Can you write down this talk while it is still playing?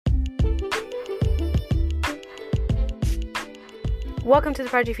Welcome to the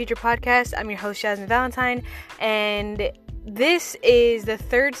Project Future podcast. I'm your host, Jasmine Valentine, and this is the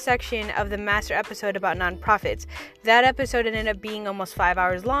third section of the master episode about nonprofits. That episode ended up being almost 5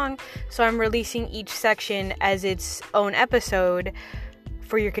 hours long, so I'm releasing each section as its own episode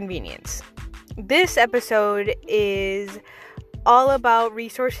for your convenience. This episode is all about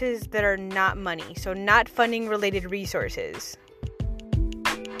resources that are not money, so not funding related resources.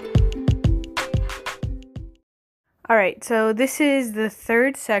 Alright, so this is the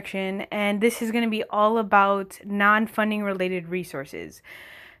third section, and this is going to be all about non-funding related resources.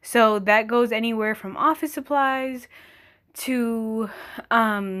 So that goes anywhere from office supplies to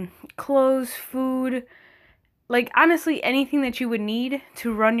clothes, food, like honestly anything that you would need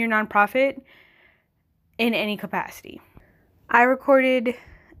to run your nonprofit in any capacity. I recorded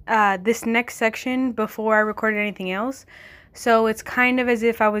this next section before I recorded anything else, so it's kind of as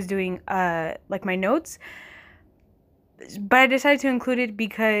if I was doing like my notes. But I decided to include it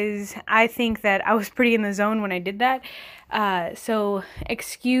because I think that I was pretty in the zone when I did that. So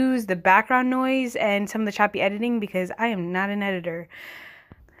excuse the background noise and some of the choppy editing because I am not an editor.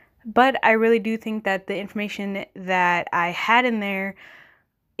 But I really do think that the information that I had in there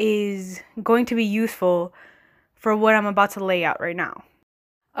is going to be useful for what I'm about to lay out right now.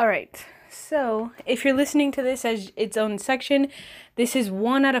 Alright, so if you're listening to this as its own section, this is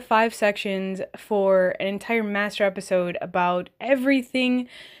 1 out of 5 sections for an entire master episode about everything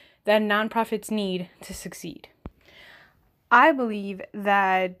that nonprofits need to succeed. I believe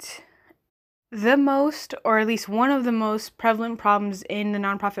that the most, or at least one of the most prevalent problems in the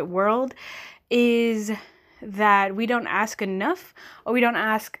nonprofit world is that we don't ask enough, or we don't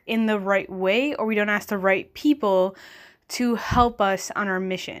ask in the right way, or we don't ask the right people to help us on our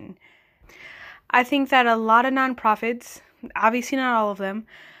mission. I think that a lot of nonprofits, obviously not all of them,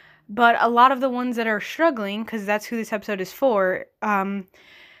 but a lot of the ones that are struggling, because that's who this episode is for,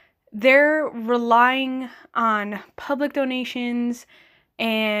 they're relying on public donations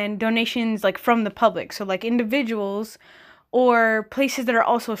and donations like from the public. So like individuals or places that are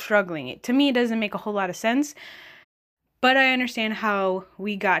also struggling. To me, it doesn't make a whole lot of sense, but I understand how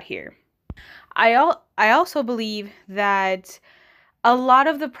we got here. I also believe that a lot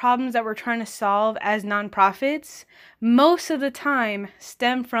of the problems that we're trying to solve as nonprofits, most of the time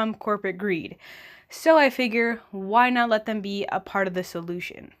stem from corporate greed. So I figure, why not let them be a part of the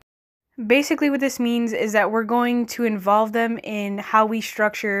solution? Basically what this means is that we're going to involve them in how we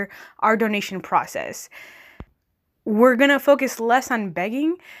structure our donation process. We're going to focus less on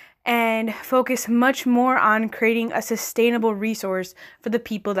begging and focus much more on creating a sustainable resource for the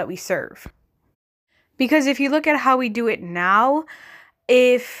people that we serve. Because if you look at how we do it now,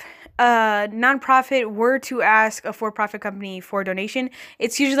 if a nonprofit were to ask a for-profit company for a donation,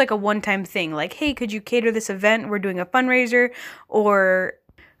 it's usually like a one-time thing. Like, hey, could you cater this event? We're doing a fundraiser, or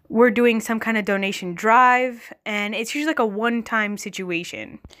we're doing some kind of donation drive. And it's usually like a one-time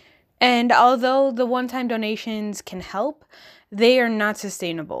situation. And although the one-time donations can help, they are not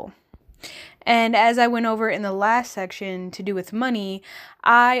sustainable. And as I went over in the last section to do with money,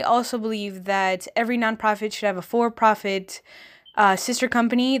 I also believe that every nonprofit should have a for-profit sister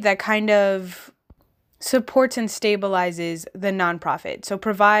company that kind of supports and stabilizes the nonprofit. So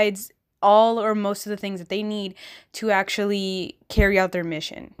provides all or most of the things that they need to actually carry out their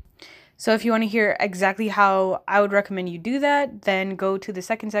mission. So if you want to hear exactly how I would recommend you do that, then go to the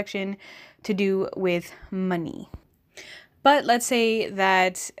second section to do with money. But let's say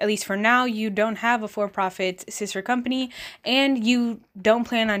that, at least for now, you don't have a for-profit sister company and you don't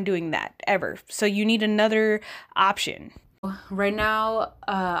plan on doing that ever. So you need another option. Right now,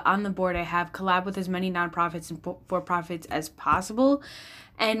 on the board, I have collab with as many nonprofits and for-profits as possible.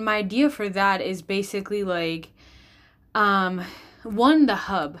 And my idea for that is basically like, one, the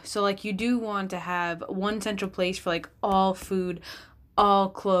hub. So like you do want to have one central place for like all food, all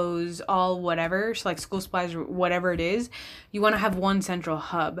clothes, all whatever, so like school supplies or whatever it is. You want to have one central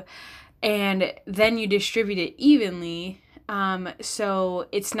hub, and then you distribute it evenly, so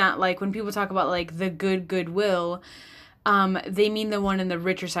it's not like when people talk about like the goodwill, they mean the one in the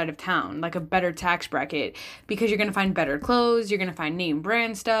richer side of town, like a better tax bracket, because you're going to find better clothes, you're going to find name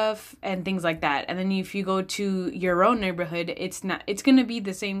brand stuff and things like that. And then if you go to your own neighborhood, it's going to be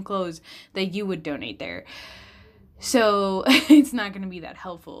the same clothes that you would donate there. So it's not going to be that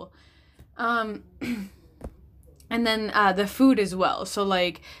helpful. And then the food as well. So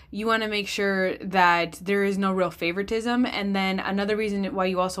like you want to make sure that there is no real favoritism. And then another reason why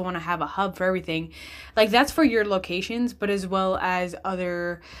you also want to have a hub for everything, like that's for your locations, but as well as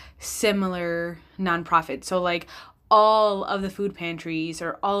other similar nonprofits. So like all of the food pantries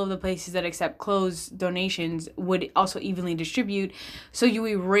or all of the places that accept clothes donations would also evenly distribute. So you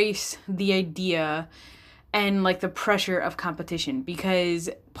erase the idea and like the pressure of competition, because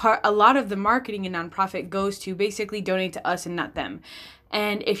a lot of the marketing in nonprofit goes to basically donate to us and not them.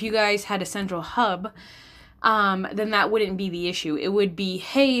 And if you guys had a central hub, then that wouldn't be the issue. It would be,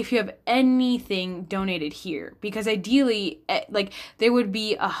 hey, if you have anything, donated here. Because ideally, like, there would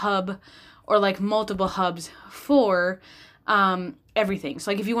be a hub or like multiple hubs for everything.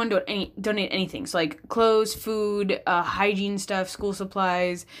 So like if you want to donate anything, so like clothes, food, hygiene stuff, school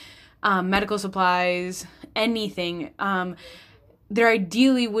supplies, medical supplies, anything, there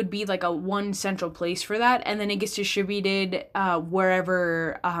ideally would be like a one central place for that, and then it gets distributed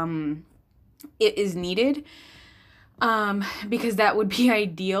wherever it is needed, because that would be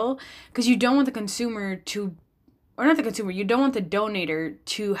ideal, because you don't want the consumer to, or not the consumer, you don't want the donator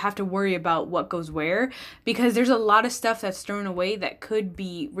to have to worry about what goes where, because there's a lot of stuff that's thrown away that could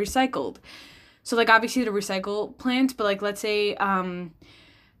be recycled. So like obviously the recycle plant, but like let's say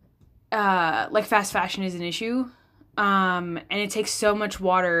like fast fashion is an issue, and it takes so much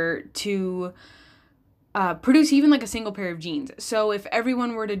water to produce even like a single pair of jeans. So if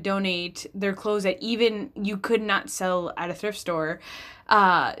everyone were to donate their clothes that even you could not sell at a thrift store,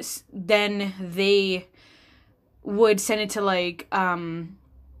 then they would send it to like,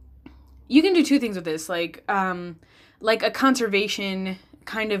 you can do two things with this, like a conservation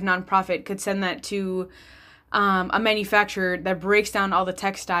kind of nonprofit could send that to a manufacturer that breaks down all the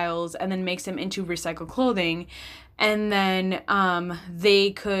textiles and then makes them into recycled clothing. And then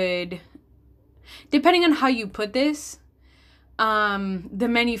they could, depending on how you put this, the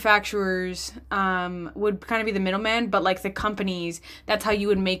manufacturers would kind of be the middleman, but like the companies, that's how you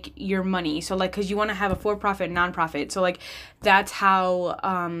would make your money. So like, because you want to have a for-profit and non-profit, so like that's how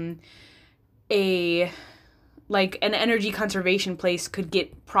like an energy conservation place could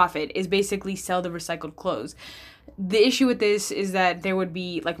get profit, is basically sell the recycled clothes. The issue with this is that there would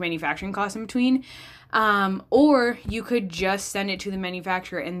be like manufacturing costs in between, or you could just send it to the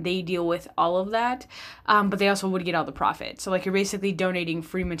manufacturer and they deal with all of that, but they also would get all the profit. So like you're basically donating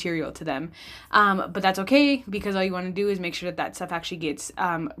free material to them, but that's okay, because all you want to do is make sure that that stuff actually gets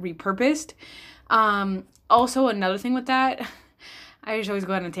repurposed. Also, another thing with that, I just always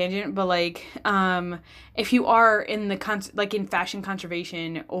go on a tangent, but like, if you are in the like in fashion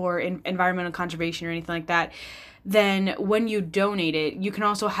conservation or in environmental conservation or anything like that, then when you donate it, you can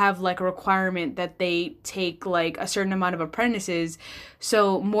also have like a requirement that they take like a certain amount of apprentices,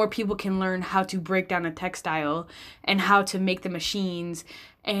 so more people can learn how to break down a textile and how to make the machines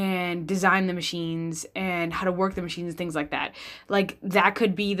and design the machines and how to work the machines and things like that. Like that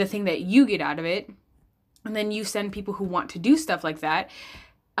could be the thing that you get out of it. And then you send people who want to do stuff like that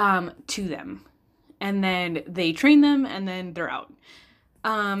to them. And then they train them and then they're out.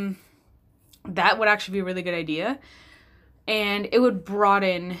 That would actually be a really good idea. And it would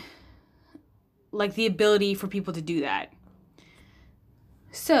broaden like the ability for people to do that.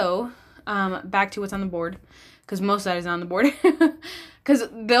 So back to what's on the board, because most of that is on the board. Because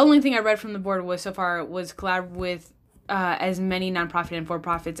the only thing I read from the board was so far was collab with as many nonprofit and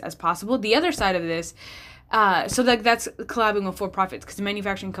for-profits as possible. The other side of this, so like that's collabing with for-profits, because the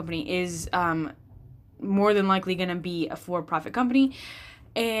manufacturing company is more than likely going to be a for-profit company.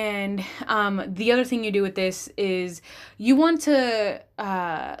 And the other thing you do with this is you want to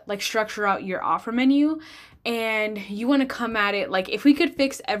like structure out your offer menu, and you want to come at it like, if we could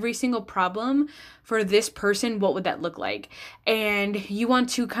fix every single problem for this person, what would that look like? And you want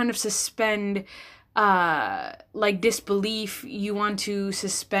to kind of suspend like disbelief. You want to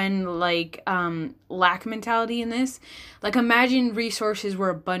suspend like lack mentality in this. Like imagine resources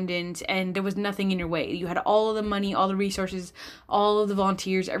were abundant and there was nothing in your way. You had all of the money, all the resources, all of the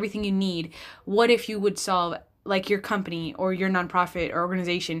volunteers, everything you need. What if you would solve, like your company or your nonprofit or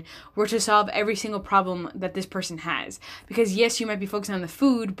organization were to solve every single problem that this person has? Because yes, you might be focusing on the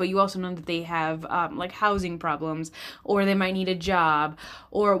food, but you also know that they have like housing problems, or they might need a job,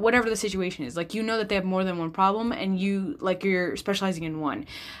 or whatever the situation is. Like, you know that they have more than one problem, and you like you're specializing in one.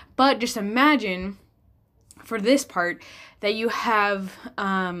 But just imagine for this part that you have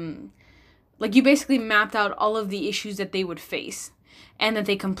like you basically mapped out all of the issues that they would face and that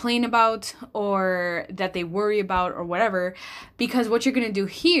they complain about or that they worry about or whatever. Because what you're going to do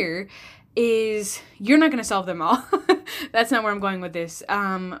here is you're not going to solve them all. That's not where I'm going with this.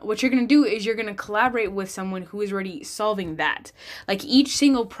 What you're going to do is you're going to collaborate with someone who is already solving that. Like each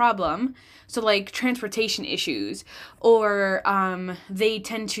single problem, so like transportation issues, or they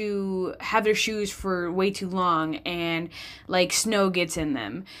tend to have their shoes for way too long and like snow gets in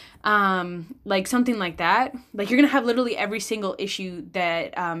them. Like something like that. Like you're going to have literally every single issue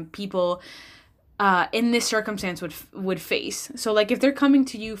that people in this circumstance would face. So like if they're coming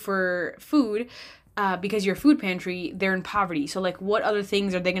to you for food because you're a food pantry, they're in poverty. So like what other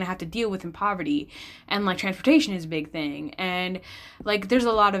things are they going to have to deal with in poverty? And like transportation is a big thing. And like there's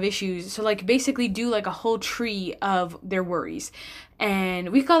a lot of issues. So like basically do like a whole tree of their worries. And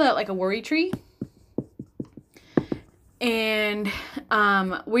we call that like a worry tree. And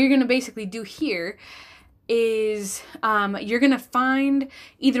what you're going to basically do here is you're going to find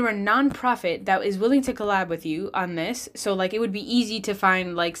either a nonprofit that is willing to collab with you on this. So like it would be easy to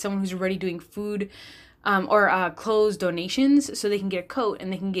find like someone who's already doing food or clothes donations, so they can get a coat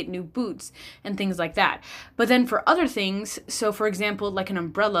and they can get new boots and things like that. But then for other things, so for example, like an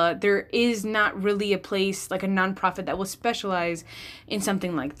umbrella, there is not really a place like a nonprofit that will specialize in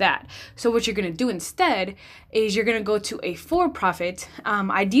something like that. So what you're going to do instead is you're going to go to a for-profit,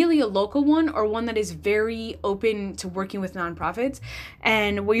 ideally a local one or one that is very open to working with nonprofits.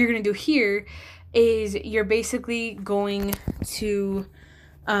 And what you're going to do here is you're basically going to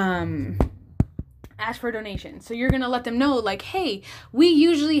ask for a donation. So you're going to let them know like, hey, we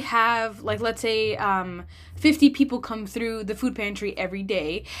usually have like, let's say 50 people come through the food pantry every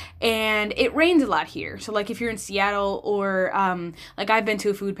day and it rains a lot here. So like if you're in Seattle or like I've been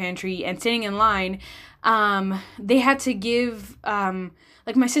to a food pantry and sitting in line, they had to give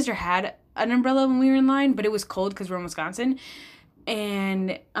like my sister had an umbrella when we were in line, but it was cold because we're in Wisconsin.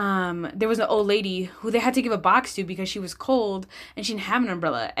 And there was an old lady who they had to give a box to because she was cold and she didn't have an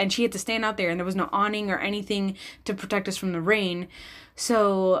umbrella and she had to stand out there and there was no awning or anything to protect us from the rain.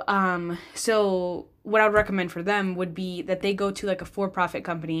 So what I would recommend for them would be that they go to like a for-profit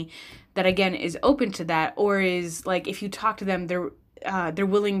company that again is open to that, or is like if you talk to them, they're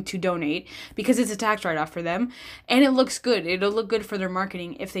willing to donate because it's a tax write-off for them and it looks good. It'll look good for their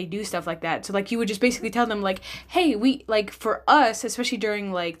marketing if they do stuff like that. So like you would just basically tell them like, hey, we like for us, especially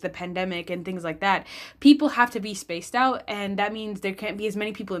during like the pandemic and things like that, people have to be spaced out and that means there can't be as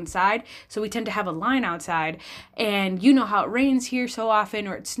many people inside. So we tend to have a line outside and you know how it rains here so often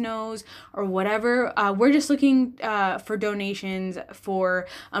or it snows or whatever. We're just looking for donations for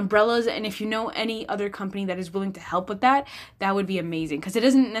umbrellas, and if you know any other company that is willing to help with that, that would be amazing, because it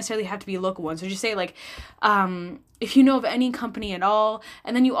doesn't necessarily have to be a local one. So just say like if you know of any company at all,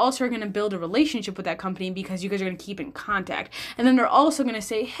 and then you also are going to build a relationship with that company because you guys are going to keep in contact. And then they're also going to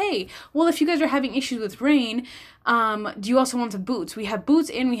say, hey, well, if you guys are having issues with rain, do you also want some boots? We have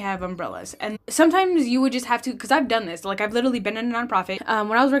boots and we have umbrellas. And sometimes you would just have to, because I've done this, like I've literally been in a nonprofit.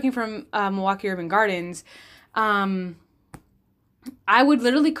 When I was working for Milwaukee Urban Gardens, I would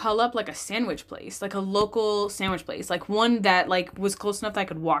literally call up like a sandwich place, like a local sandwich place, like one that like was close enough that I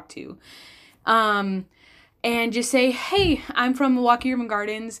could walk to. And just say, hey, I'm from Milwaukee Urban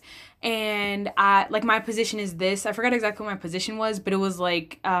Gardens and like my position is this. I forgot exactly what my position was, but it was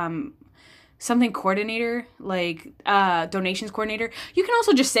like something coordinator, like donations coordinator. You can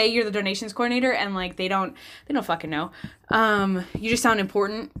also just say you're the donations coordinator and like they don't fucking know. You just sound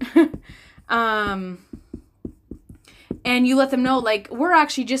important. And you let them know, like, we're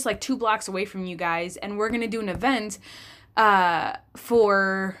actually just, like, 2 blocks away from you guys, and we're going to do an event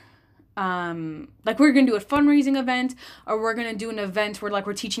for, like, we're going to do a fundraising event, or we're going to do an event where, like,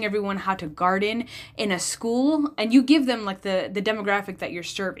 we're teaching everyone how to garden in a school, and you give them, like, the demographic that you're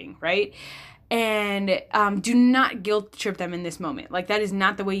serving, right? And do not guilt trip them in this moment. Like, that is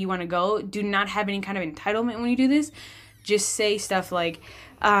not the way you want to go. Do not have any kind of entitlement when you do this. Just say stuff like,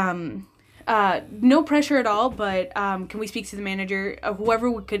 no pressure at all, but can we speak to the manager, whoever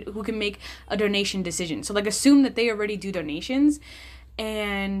who can make a donation decision. So like assume that they already do donations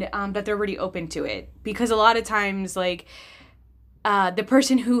and that they're already open to it, because a lot of times like the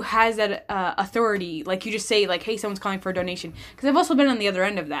person who has that authority, like you just say like, hey, someone's calling for a donation. Because I've also been on the other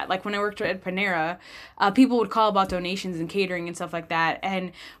end of that. Like when I worked at Panera, people would call about donations and catering and stuff like that,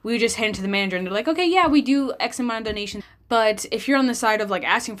 and we would just hand it to the manager and they're like, okay, yeah, we do X amount of donations. But if you're on the side of like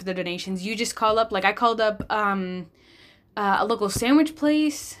asking for the donations, you just call up, like I called up a local sandwich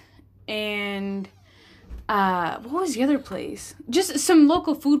place and what was the other place? Just some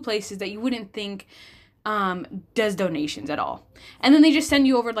local food places that you wouldn't think does donations at all. And then they just send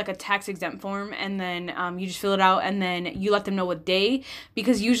you over like a tax exempt form, and then you just fill it out, and then you let them know what day,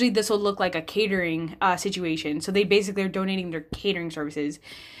 because usually this will look like a catering situation. So they basically are donating their catering services.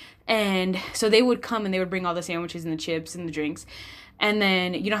 And so they would come and they would bring all the sandwiches and the chips and the drinks. And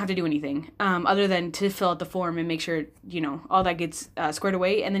then you don't have to do anything other than to fill out the form and make sure, all that gets squared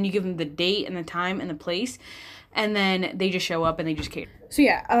away. And then you give them the date and the time and the place. And then they just show up and they just cater. So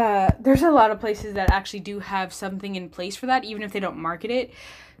yeah, there's a lot of places that actually do have something in place for that, even if they don't market it.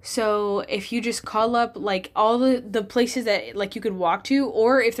 So if you just call up, like, all the places that, like, you could walk to,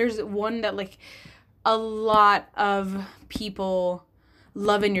 or if there's one that, like, a lot of people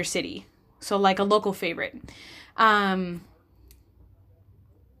love in your city. So, like, a local favorite.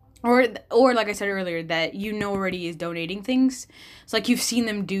 Or like I said earlier, that already is donating things. It's like you've seen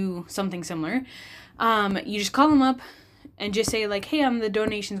them do something similar. You just call them up and just say, like, hey, I'm the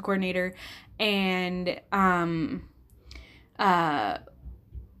donations coordinator, and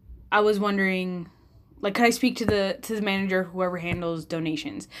I was wondering, like, could I speak to the manager, whoever handles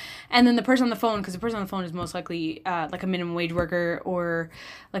donations? And then the person on the phone, because the person on the phone is most likely like a minimum wage worker or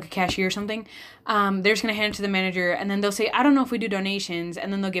like a cashier or something, they're just going to hand it to the manager, and then they'll say, I don't know if we do donations,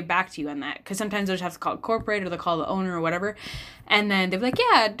 and then they'll get back to you on that, because sometimes they'll just have to call corporate, or they'll call the owner or whatever, and then they'll be like,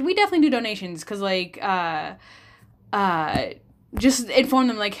 yeah, we definitely do donations, because, like, just inform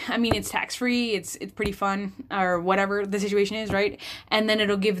them, like, I mean, it's tax-free, it's pretty fun, or whatever the situation is, right? And then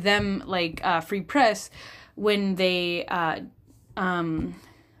it'll give them, like, free press when they,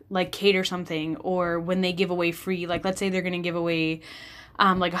 like, cater something, or when they give away free, like, let's say they're going to give away,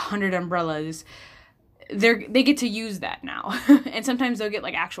 like, 100 umbrellas. They get to use that now. And sometimes they'll get,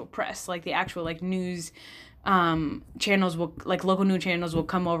 like, actual press, like, the actual, like, news channels will, like, local news channels will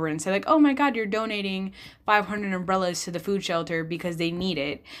come over and say, like, oh my god, you're donating 500 umbrellas to the food shelter because they need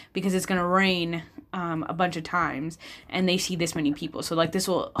it, because it's gonna rain a bunch of times, and they see this many people, so, like, this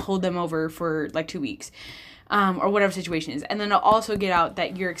will hold them over for, like, 2 weeks, or whatever situation is. And then it'll also get out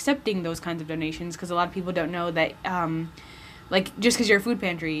that you're accepting those kinds of donations, because a lot of people don't know that, like, just because you're a food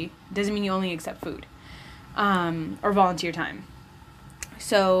pantry doesn't mean you only accept food or volunteer time.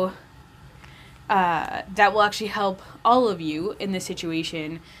 So that will actually help all of you in this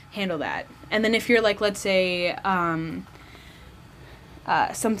situation handle that. And then if you're, like, let's say,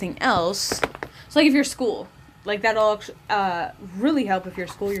 something else, so, like, if you're school, like, that'll really help. If you're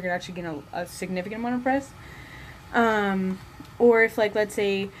school, you're gonna actually get a significant amount of press. Or if, like, let's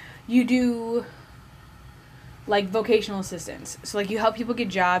say you do, like, vocational assistance, so, like, you help people get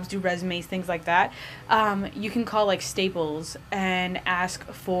jobs, do resumes, things like that, you can call, like, Staples and ask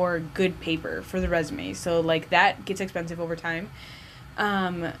for good paper for the resume. So, like, that gets expensive over time.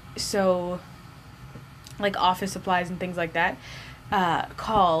 So, like, office supplies and things like that,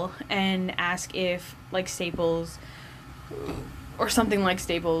 call and ask if, like, Staples or something like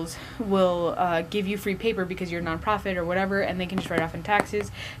Staples will give you free paper because you're a nonprofit or whatever, and they can just write off in taxes,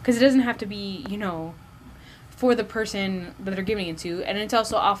 because it doesn't have to be, for the person that they're giving it to. And it's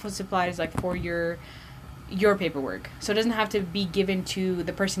also office supplies, like, for your paperwork, so it doesn't have to be given to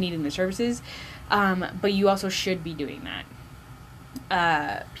the person needing the services, but you also should be doing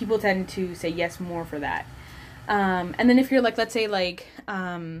that. People tend to say yes more for that. And then if you're, like, let's say, like,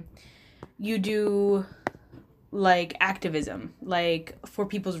 you do, like, activism, like, for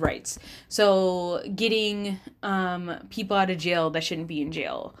people's rights, so getting people out of jail that shouldn't be in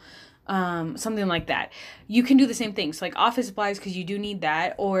jail, something like that, you can do the same thing. So, like, office supplies, because you do need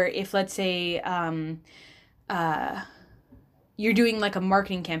that. Or if, let's say, you're doing, like, a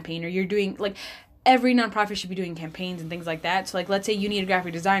marketing campaign, or you're doing, like, every nonprofit should be doing campaigns and things like that. So, like, let's say you need a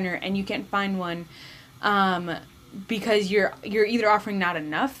graphic designer and you can't find one because you're either offering not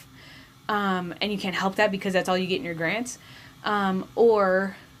enough, and you can't help that because that's all you get in your grants,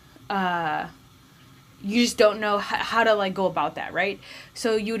 or you just don't know how to, like, go about that, right?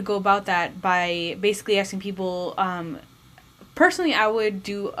 So you would go about that by basically asking people, personally, I would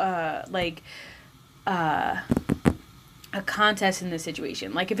do, like, a contest in this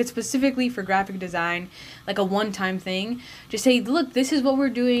situation. Like, if it's specifically for graphic design, like a one-time thing, just say, look, this is what we're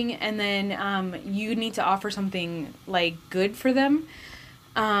doing, and then you need to offer something, like, good for them.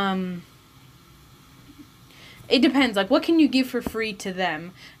 It depends, like, what can you give for free to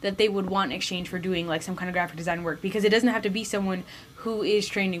them that they would want in exchange for doing, like, some kind of graphic design work? Because it doesn't have to be someone who is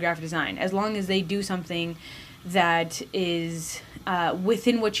trained in graphic design, as long as they do something that is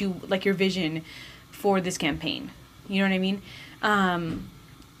within what you, like, your vision for this campaign. You know what I mean?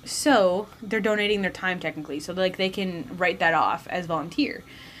 So they're donating their time, technically, so, like, they can write that off as volunteer.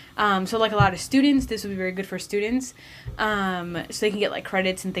 So, like, a lot of students, this would be very good for students, so they can get, like,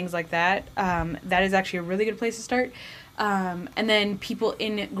 credits and things like that. That is actually a really good place to start. And then people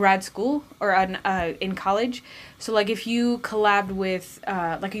in grad school or in college. So, like, if you collabed with,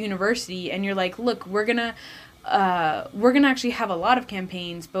 like, a university, and you're like, look, we're gonna we're going to actually have a lot of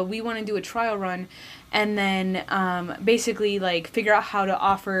campaigns, but we want to do a trial run and then basically like figure out how to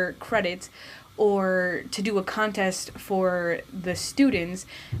offer credits or to do a contest for the students,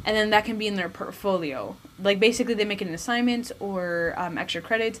 and then that can be in their portfolio. Like basically they make it an assignment or extra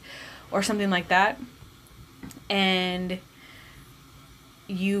credits or something like that, and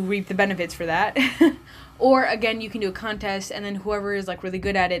you reap the benefits for that. Or again, you can do a contest, and then whoever is like really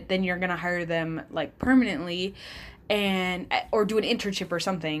good at it, then you're gonna hire them like permanently, and or do an internship or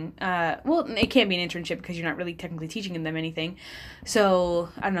something. Well, it can't be an internship because you're not really technically teaching them anything. So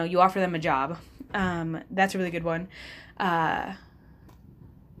I don't know. You offer them a job. That's a really good one.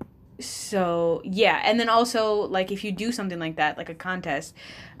 So yeah, and then also like if you do something like that, like a contest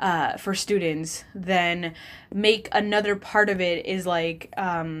for students, then make another part of it is like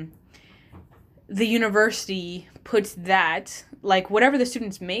the university puts that, like whatever the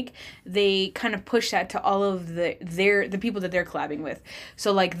students make, they kind of push that to all of the people that they're collabing with.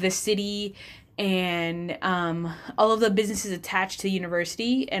 So like the city and all of the businesses attached to the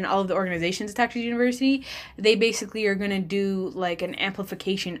university and all of the organizations attached to the university, they basically are going to do like an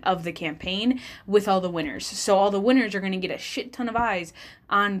amplification of the campaign with all the winners. So all the winners are going to get a shit ton of eyes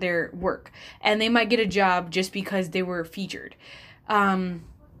on their work, and they might get a job just because they were featured.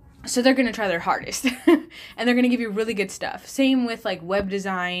 So they're going to try their hardest and they're going to give you really good stuff. Same with like web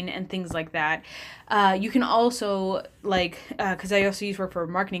design and things like that. You can also like, cause I also used to work for a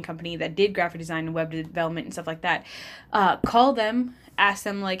marketing company that did graphic design and web development and stuff like that. Call them, ask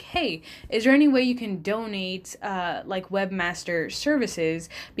them like, hey, is there any way you can donate like webmaster services?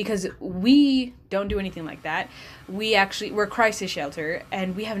 Because we don't do anything like that. We're a crisis shelter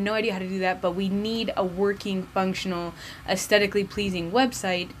and we have no idea how to do that, but we need a working, functional, aesthetically pleasing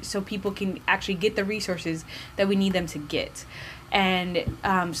website so people can actually get the resources that we need them to get. And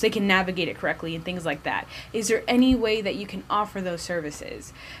so they can navigate it correctly and things like that. Is there any way that you can offer those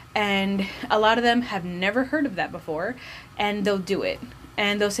services? And a lot of them have never heard of that before, and they'll do it.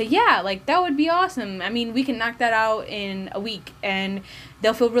 And they'll say, yeah, like that would be awesome. I mean, we can knock that out in a week, and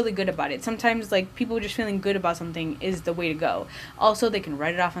they'll feel really good about it. Sometimes like people just feeling good about something is the way to go. Also, they can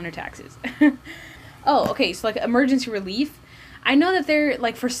write it off on their taxes. Oh, okay. So like emergency relief. I know that they're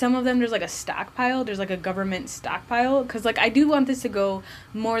like, for some of them, there's like a stockpile. There's like a government stockpile. Because like I do want this to go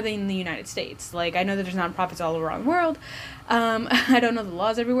more than the United States. Like I know that there's nonprofits all around the world. I don't know the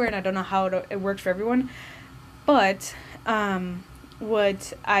laws everywhere, and I don't know how it works for everyone. But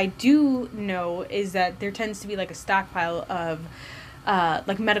what I do know is that there tends to be like a stockpile of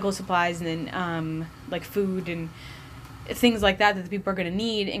like medical supplies and then like food and things like that the people are going to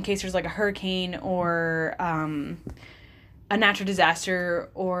need in case there's like a hurricane or a natural disaster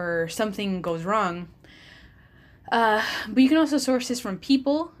or something goes wrong. But you can also source this from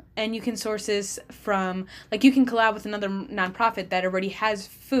people, and you can source this from, like you can collab with another nonprofit that already has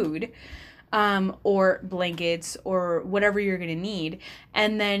food or blankets or whatever you're going to need.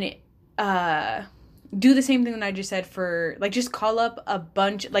 And then do the same thing that I just said for, like, just call up a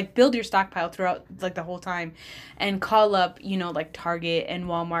bunch, like build your stockpile throughout like the whole time, and call up, you know, like Target and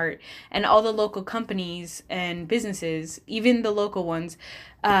Walmart and all the local companies and businesses, even the local ones,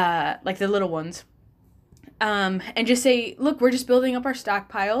 like the little ones, and just say, look, we're just building up our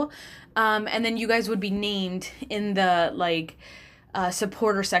stockpile, and then you guys would be named in the like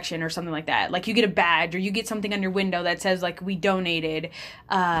supporter section or something like that. Like you get a badge or you get something on your window that says like we donated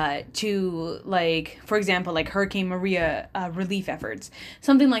to, like, for example, like Hurricane Maria relief efforts,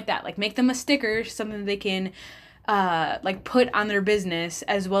 something like that. Like make them a sticker, something they can like put on their business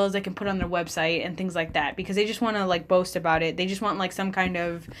as well as they can put on their website and things like that, because they just want to like boast about it. They just want like some kind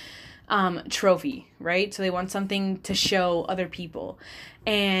of trophy, right? So they want something to show other people,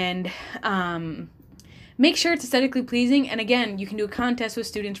 and make sure it's aesthetically pleasing. And again, you can do a contest with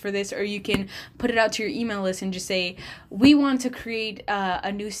students for this, or you can put it out to your email list and just say, we want to create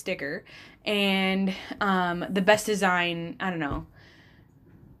a new sticker, and the best design, I don't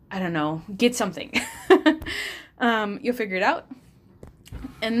know, get something. You'll figure it out.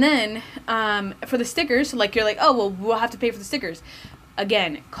 And then for the stickers, so like you're like, oh, well, we'll have to pay for the stickers.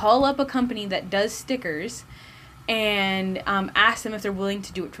 Again, call up a company that does stickers and ask them if they're willing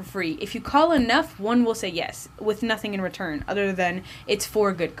to do it for free. If you call enough, one will say yes, with nothing in return other than it's for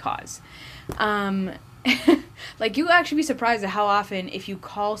a good cause. Like, you'll actually be surprised at how often, if you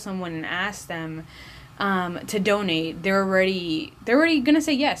call someone and ask them to donate, they're already gonna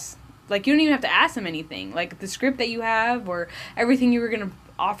say yes. Like, you don't even have to ask them anything. Like, the script that you have or everything you were gonna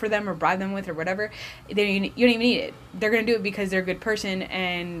offer them or bribe them with or whatever, you don't even need it. They're gonna do it because they're a good person,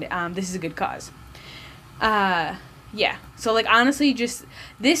 and this is a good cause. Yeah. So like honestly, just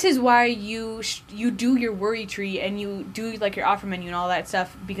this is why you do your worry tree and you do like your offer menu and all that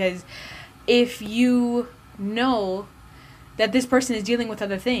stuff, because if you know that this person is dealing with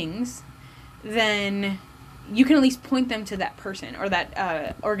other things, then you can at least point them to that person or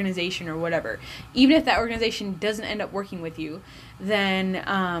that organization or whatever. Even if that organization doesn't end up working with you,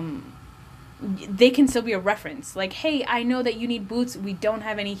 then they can still be a reference. Like, hey, I know that you need boots. We don't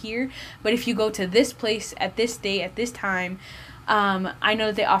have any here, but if you go to this place at this day at this time, I know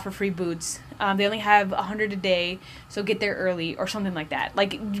that they offer free boots. They only have 100 a day, so get there early or something like that.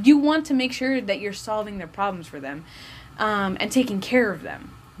 Like, you want to make sure that you're solving their problems for them, and taking care of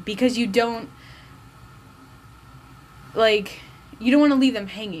them, because you don't want to leave them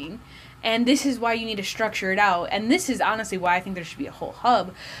hanging. And this is why you need to structure it out. And this is honestly why I think there should be a whole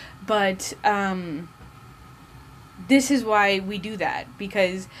hub. But this is why we do that.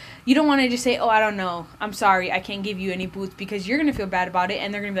 Because you don't want to just say, oh, I don't know, I'm sorry, I can't give you any boots, because you're going to feel bad about it.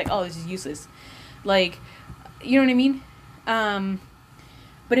 And they're going to be like, oh, this is useless. Like, you know what I mean?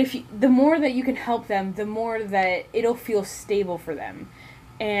 But the more that you can help them, the more that it'll feel stable for them.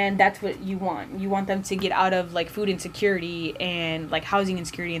 And that's what you want. You want them to get out of like food insecurity and like housing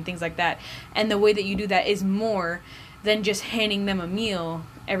insecurity and things like that. And the way that you do that is more than just handing them a meal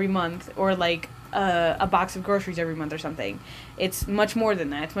every month, or like a box of groceries every month or something. It's much more than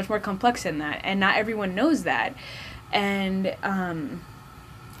that. It's much more complex than that. And not everyone knows that. And,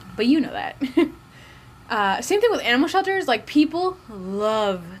 but you know that. Same thing with animal shelters. Like, people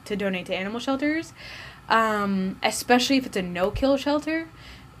love to donate to animal shelters. Especially if it's a no-kill shelter.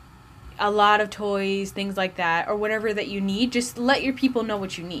 A lot of toys, things like that, or whatever that you need. Just let your people know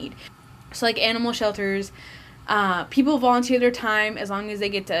what you need. So like animal shelters, people volunteer their time as long as they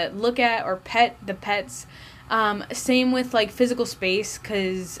get to look at or pet the pets. Same with like physical space,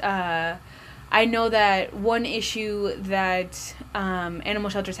 because I know that one issue that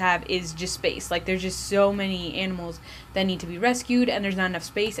animal shelters have is just space. Like, there's just so many animals that need to be rescued, and there's not enough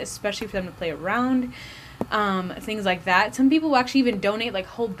space, especially for them to play around. Things like that. Some people will actually even donate like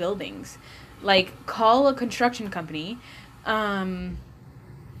whole buildings. Like, call a construction company,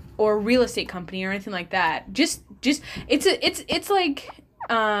 or real estate company or anything like that. Just it's like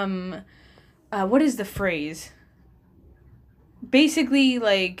what is the phrase? Basically,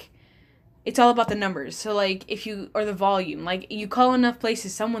 like, it's all about the numbers. So like, or the volume, like, you call enough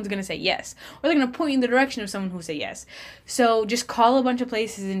places, someone's going to say yes, or they're going to point you in the direction of someone who say yes. So just call a bunch of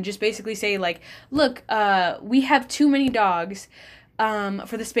places and just basically say like, look, we have too many dogs,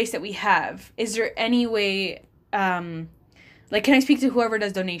 for the space that we have. Is there any way, like, can I speak to whoever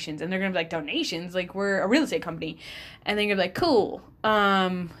does donations? And they're going to be like, donations? Like, we're a real estate company. And then you're like, cool.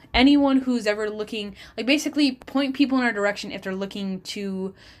 Anyone who's ever looking, like, basically point people in our direction if they're looking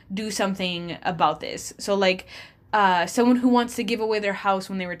to do something about this. So, like, someone who wants to give away their house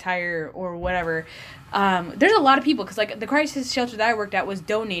when they retire or whatever. There's a lot of people, because, like, the crisis shelter that I worked at was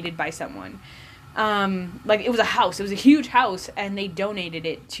donated by someone. Like, it was a house. It was a huge house, and they donated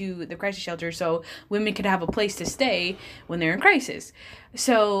it to the crisis shelter so women could have a place to stay when they're in crisis.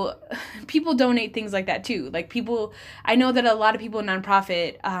 So people donate things like that too. Like, I know that a lot of people in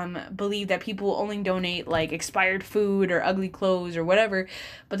nonprofit believe that people only donate like expired food or ugly clothes or whatever,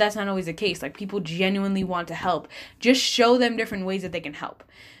 but that's not always the case. Like, people genuinely want to help. Just show them different ways that they can help.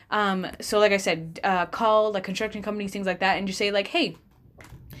 So like I said, call like construction companies, things like that, and just say like, hey,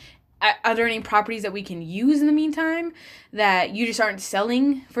 are there any properties that we can use in the meantime that you just aren't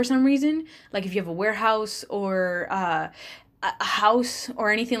selling for some reason? Like, if you have a warehouse or a house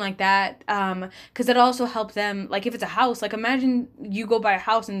or anything like that, because that'll also help them. Like, if it's a house, like, imagine you go buy a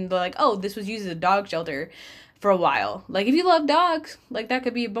house and they're like, oh, this was used as a dog shelter for a while. Like, if you love dogs, like, that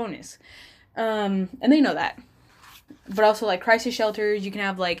could be a bonus. And they know that. But also, like, crisis shelters, you can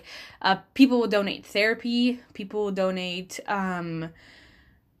have, like, people will donate therapy, people will donate,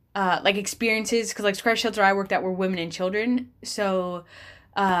 like, experiences, because like crisis shelter I worked at were women and children. So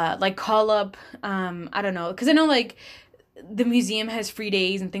like, call up, I don't know, because I know like the museum has free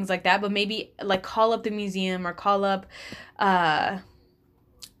days and things like that, but maybe like call up the museum or call up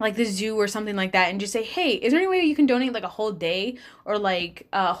like the zoo or something like that, and just say, hey, is there any way you can donate like a whole day or like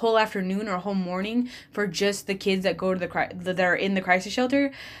a whole afternoon or a whole morning for just the kids that go to that are in the crisis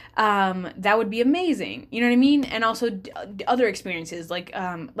shelter? That would be amazing. You know what I mean? And also other experiences like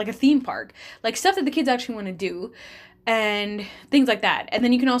a theme park, like stuff that the kids actually want to do, and things like that. And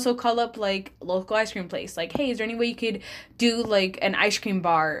then you can also call up like a local ice cream place, like, hey, is there any way you could do like an ice cream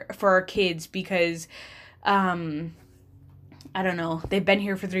bar for our kids, because I don't know, they've been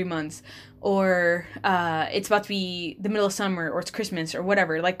here for 3 months, or it's about to be the middle of summer, or it's Christmas, or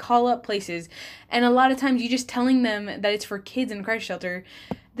whatever. Like, call up places, and a lot of times you just telling them that it's for kids in a crisis shelter,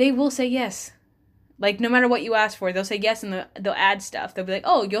 they will say yes. Like, no matter what you ask for, they'll say yes, and they'll add stuff. They'll be like,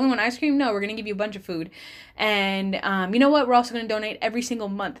 oh, you only want ice cream? No, we're going to give you a bunch of food. And you know what? We're also going to donate every single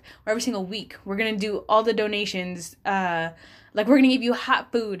month or every single week. We're going to do all the donations. Like, we're going to give you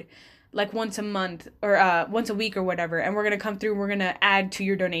hot food like once a month or once a week or whatever. And we're going to come through and we're going to add to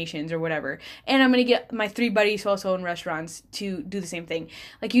your donations or whatever. And I'm going to get my 3 buddies who also own restaurants to do the same thing.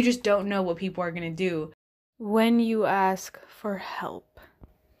 Like, you just don't know what people are going to do when you ask for help.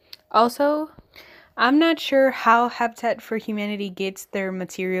 Also, I'm not sure how Habitat for Humanity gets their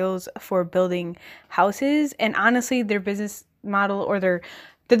materials for building houses, and honestly, their business model or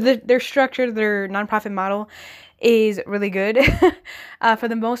their structure, their nonprofit model is really good. For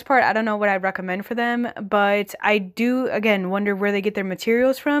the most part, I don't know what I'd recommend for them, but I do, again, wonder where they get their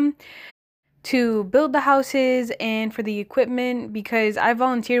materials from to build the houses and for the equipment, because I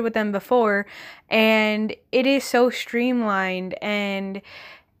volunteered with them before, and it is so streamlined, and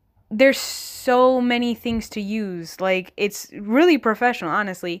there's so many things to use. Like, it's really professional,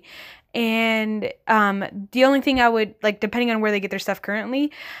 honestly. And the only thing I would, like, depending on where they get their stuff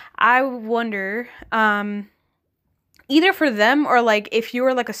currently, I wonder either for them or, like, if you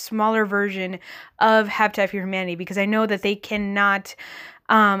were like a smaller version of Habitat for Humanity, because I know that they cannot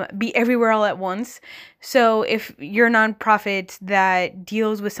be everywhere all at once. So if you're a nonprofit that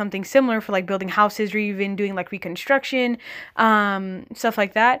deals with something similar for like building houses or even doing like reconstruction, stuff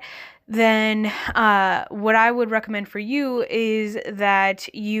like that, then what I would recommend for you is that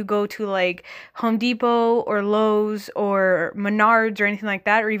you go to like Home Depot or Lowe's or Menards or anything like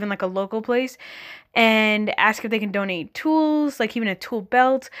that, or even like a local place, and ask if they can donate tools, like even a tool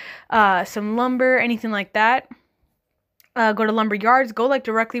belt, some lumber, anything like that. Go to lumber yards, go like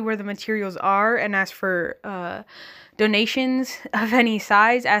directly where the materials are and ask for donations of any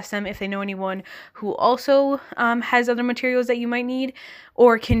size. Ask them if they know anyone who also has other materials that you might need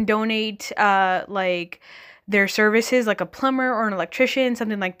or can donate like their services, like a plumber or an electrician,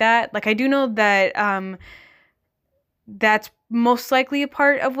 something like that. Like, I do know that that's most likely a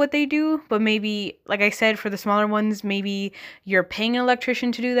part of what they do, but maybe, like I said, for the smaller ones, maybe you're paying an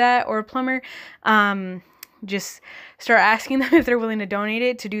electrician to do that or a plumber. Just start asking them if they're willing to donate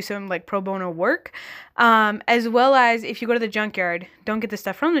it to do some like pro bono work. As well as if you go to the junkyard, don't get the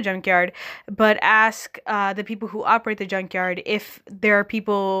stuff from the junkyard, but ask the people who operate the junkyard if there are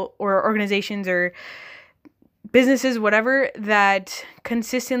people or organizations or businesses, whatever, that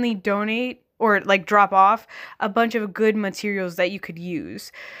consistently donate or like drop off a bunch of good materials that you could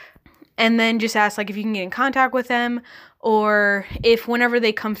use. And then just ask like if you can get in contact with them, or if whenever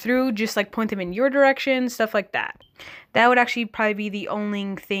they come through, just like point them in your direction, stuff like that. That would actually probably be the only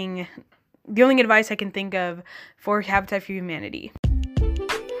advice I can think of for Habitat for Humanity.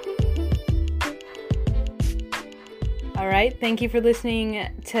 All right, thank you for listening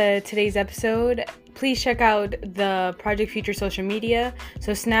to today's episode. Please check out the Project Future social media.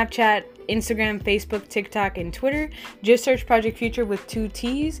 So Snapchat, Instagram, Facebook, TikTok, and Twitter. Just search Project Future with 2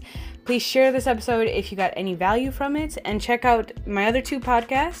 T's. Please share this episode if you got any value from it. And check out my other 2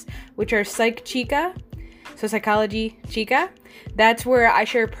 podcasts, which are Psych Chica, so Psychology Chica. That's where I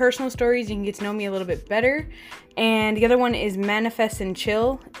share personal stories. You can get to know me a little bit better. And the other one is Manifest and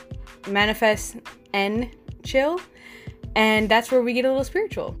Chill. Manifest and Chill. And that's where we get a little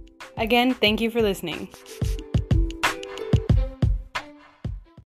spiritual. Again, thank you for listening.